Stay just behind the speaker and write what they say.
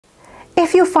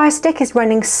If your Fire Stick is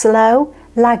running slow,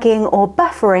 lagging or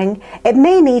buffering, it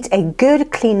may need a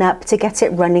good cleanup to get it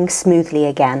running smoothly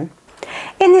again.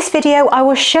 In this video, I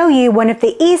will show you one of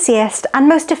the easiest and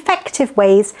most effective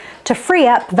ways to free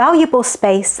up valuable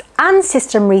space and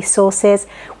system resources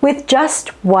with just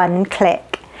one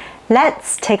click.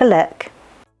 Let's take a look.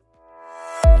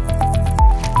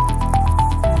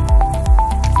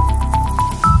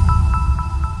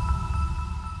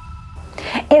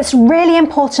 It's really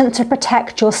important to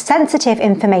protect your sensitive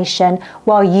information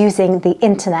while using the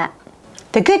internet.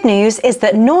 The good news is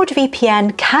that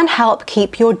NordVPN can help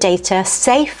keep your data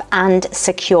safe and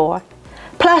secure.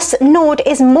 Plus, Nord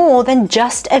is more than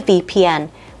just a VPN,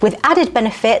 with added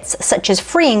benefits such as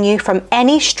freeing you from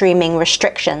any streaming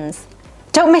restrictions.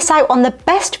 Don't miss out on the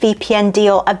best VPN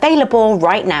deal available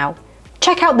right now.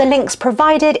 Check out the links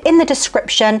provided in the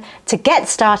description to get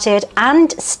started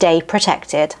and stay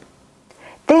protected.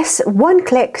 This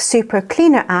one-click Super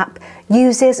Cleaner app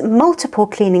uses multiple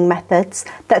cleaning methods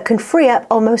that can free up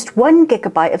almost 1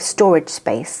 GB of storage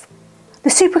space. The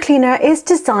Super Cleaner is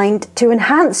designed to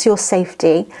enhance your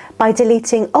safety by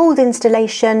deleting old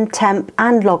installation, temp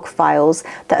and log files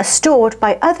that are stored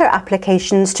by other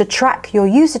applications to track your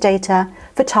user data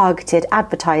for targeted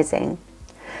advertising.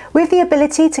 With the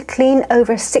ability to clean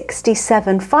over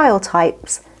 67 file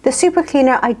types, the Super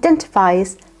Cleaner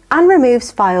identifies and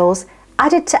removes files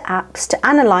added to apps to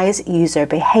analyze user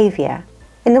behavior.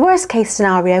 In the worst case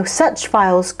scenario, such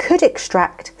files could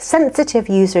extract sensitive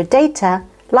user data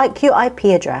like your IP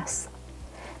address.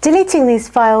 Deleting these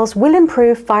files will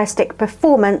improve Fire Stick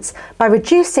performance by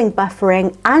reducing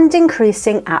buffering and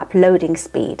increasing app loading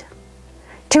speed.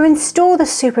 To install the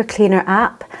Super Cleaner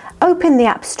app, open the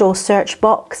App Store search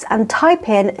box and type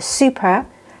in Super,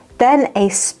 then a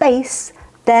space,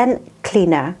 then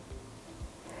Cleaner.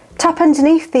 Tap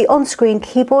underneath the on-screen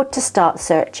keyboard to start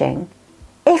searching.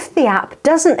 If the app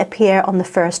doesn't appear on the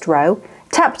first row,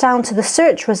 tap down to the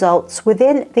search results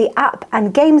within the App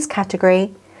and Games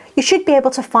category. You should be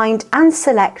able to find and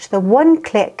select the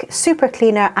one-click Super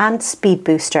Cleaner and Speed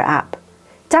Booster app.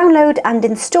 Download and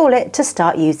install it to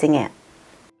start using it.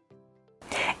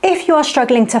 If you are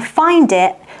struggling to find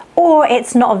it, or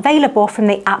it's not available from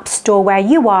the App Store where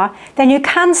you are, then you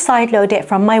can sideload it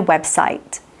from my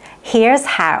website. Here's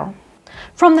how.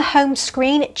 From the home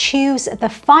screen, choose the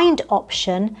Find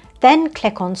option, then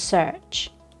click on Search.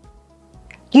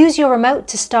 Use your remote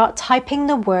to start typing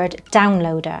the word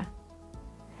Downloader.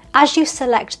 As you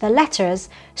select the letters,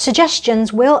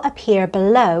 suggestions will appear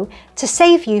below to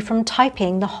save you from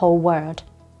typing the whole word.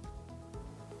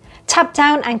 Tap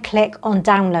down and click on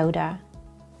Downloader.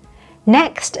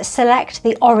 Next, select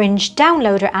the orange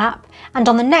Downloader app and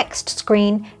on the next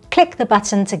screen, click the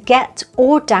button to get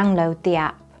or download the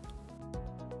app.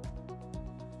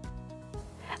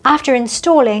 After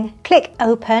installing, click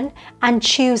Open and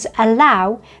choose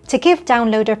Allow to give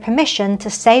Downloader permission to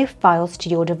save files to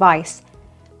your device.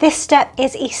 This step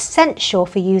is essential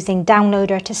for using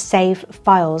Downloader to save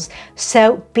files,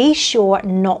 so be sure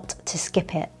not to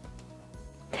skip it.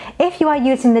 If you are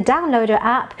using the Downloader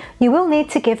app, you will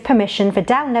need to give permission for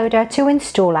Downloader to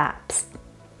install apps.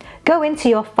 Go into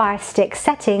your Fire Stick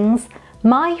settings,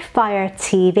 My Fire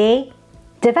TV,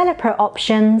 Developer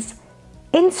Options,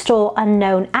 Install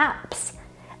Unknown Apps,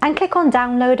 and click on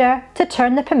Downloader to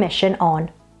turn the permission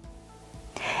on.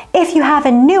 If you have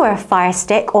a newer Fire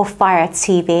Stick or Fire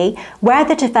TV where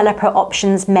the Developer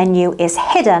Options menu is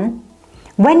hidden,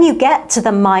 when you get to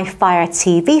the My Fire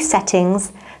TV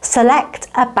settings, select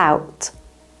About.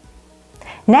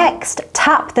 Next,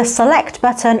 tap the Select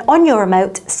button on your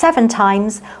remote 7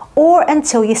 times or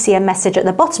until you see a message at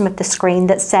the bottom of the screen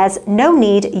that says no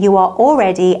need, you are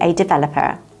already a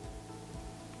developer.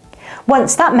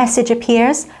 Once that message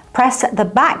appears, press the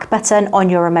back button on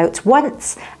your remote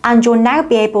once and you'll now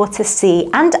be able to see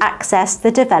and access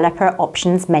the Developer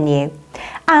Options menu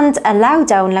and allow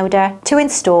Downloader to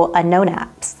install unknown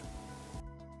apps.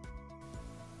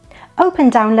 Open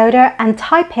Downloader and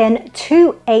type in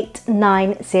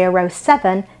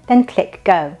 28907, then click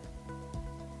Go.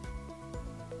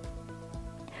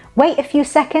 Wait a few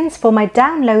seconds for my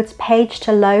Downloads page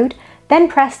to load, then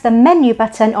press the menu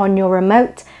button on your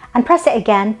remote and press it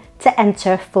again to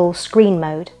enter full screen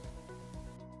mode.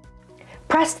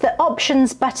 Press the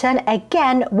Options button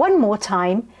again one more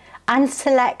time and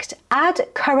select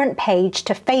Add Current Page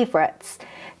to Favorites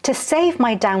to save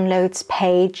my Downloads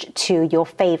page to your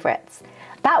favorites.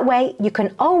 That way you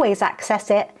can always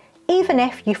access it even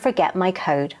if you forget my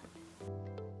code.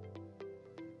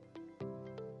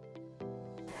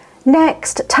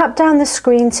 Next, tap down the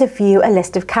screen to view a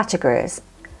list of categories.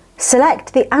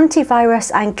 Select the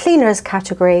Antivirus and Cleaners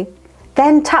category,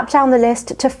 Then tap down the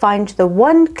list to find the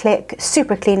one-click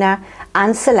super cleaner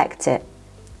and select it.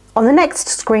 On the next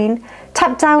screen,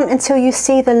 tap down until you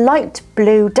see the light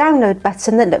blue download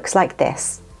button that looks like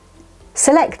this.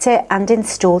 Select it and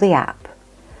install the app.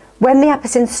 When the app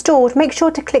is installed, make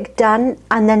sure to click Done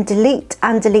and then delete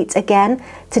and delete again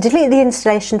to delete the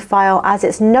installation file, as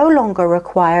it's no longer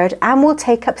required and will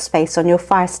take up space on your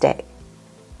Fire Stick.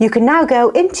 You can now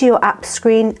go into your app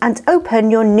screen and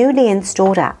open your newly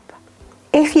installed app.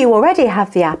 If you already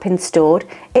have the app installed,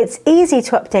 it's easy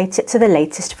to update it to the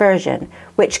latest version,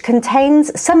 which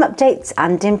contains some updates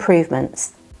and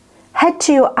improvements. Head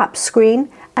to your app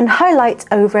screen and highlight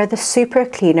over the Super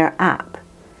Cleaner app.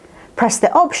 Press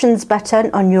the Options button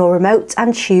on your remote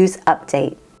and choose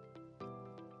Update.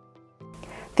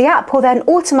 The app will then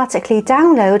automatically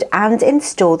download and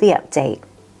install the update.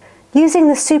 Using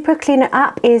the Super Cleaner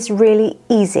app is really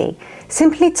easy.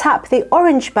 Simply tap the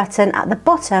orange button at the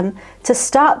bottom to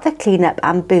start the cleanup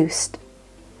and boost.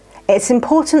 It's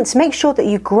important to make sure that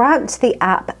you grant the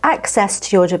app access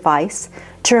to your device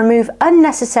to remove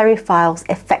unnecessary files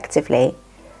effectively.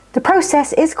 The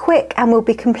process is quick and will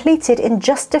be completed in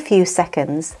just a few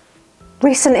seconds.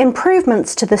 Recent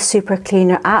improvements to the Super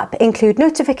Cleaner app include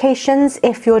notifications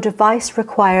if your device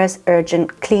requires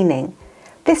urgent cleaning.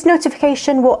 This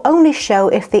notification will only show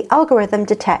if the algorithm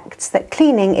detects that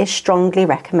cleaning is strongly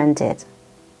recommended.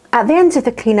 At the end of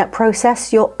the cleanup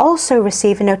process, you'll also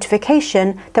receive a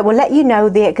notification that will let you know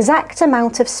the exact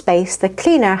amount of space the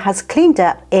cleaner has cleaned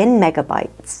up in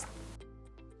megabytes.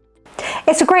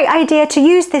 It's a great idea to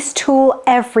use this tool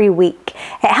every week.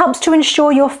 It helps to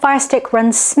ensure your Fire Stick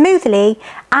runs smoothly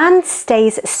and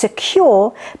stays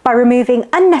secure by removing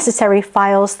unnecessary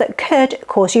files that could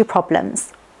cause you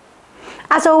problems.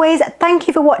 As always, thank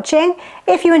you for watching.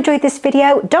 If you enjoyed this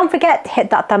video, don't forget to hit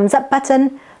that thumbs up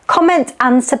button, comment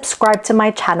and subscribe to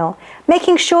my channel,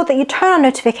 making sure that you turn on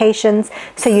notifications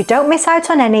so you don't miss out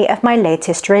on any of my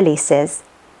latest releases.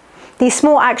 These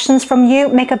small actions from you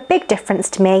make a big difference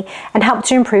to me and help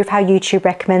to improve how YouTube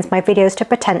recommends my videos to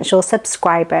potential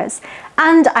subscribers.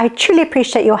 And I truly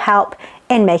appreciate your help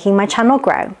in making my channel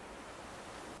grow.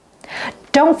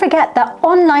 Don't forget that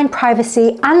online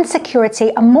privacy and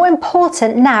security are more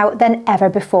important now than ever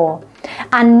before,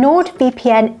 and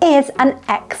NordVPN is an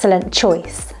excellent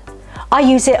choice. I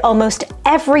use it almost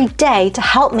every day to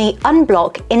help me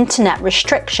unblock internet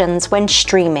restrictions when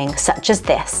streaming, such as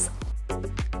this.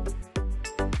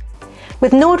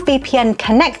 With NordVPN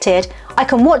connected, I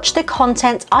can watch the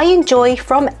content I enjoy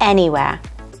from anywhere.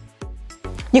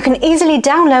 You can easily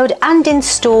download and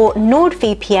install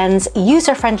NordVPN's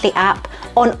user-friendly app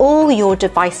on all your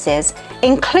devices,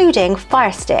 including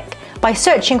Fire Stick, by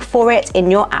searching for it in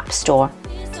your App Store.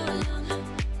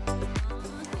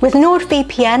 With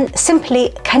NordVPN,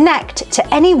 simply connect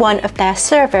to any one of their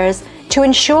servers to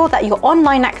ensure that your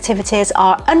online activities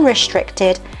are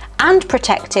unrestricted and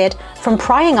protected from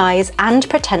prying eyes and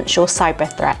potential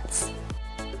cyber threats.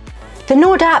 The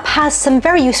Nord app has some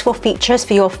very useful features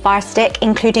for your Fire Stick,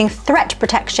 including threat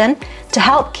protection to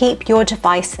help keep your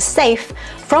device safe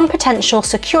from potential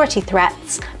security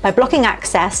threats by blocking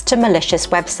access to malicious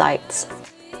websites.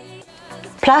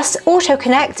 Plus,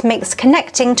 AutoConnect makes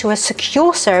connecting to a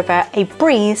secure server a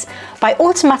breeze by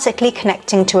automatically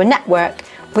connecting to a network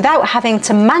without having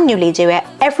to manually do it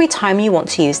every time you want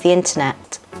to use the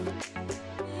internet.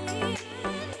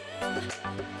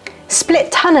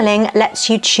 Split tunneling lets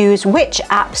you choose which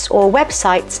apps or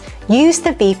websites use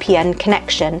the VPN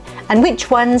connection and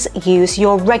which ones use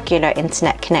your regular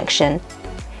internet connection.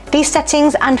 These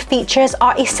settings and features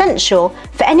are essential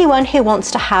for anyone who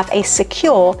wants to have a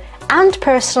secure and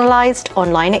personalized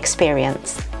online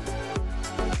experience.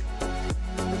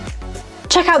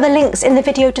 Check out the links in the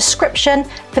video description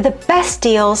for the best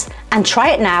deals and try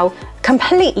it now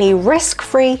completely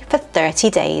risk-free for 30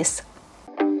 days.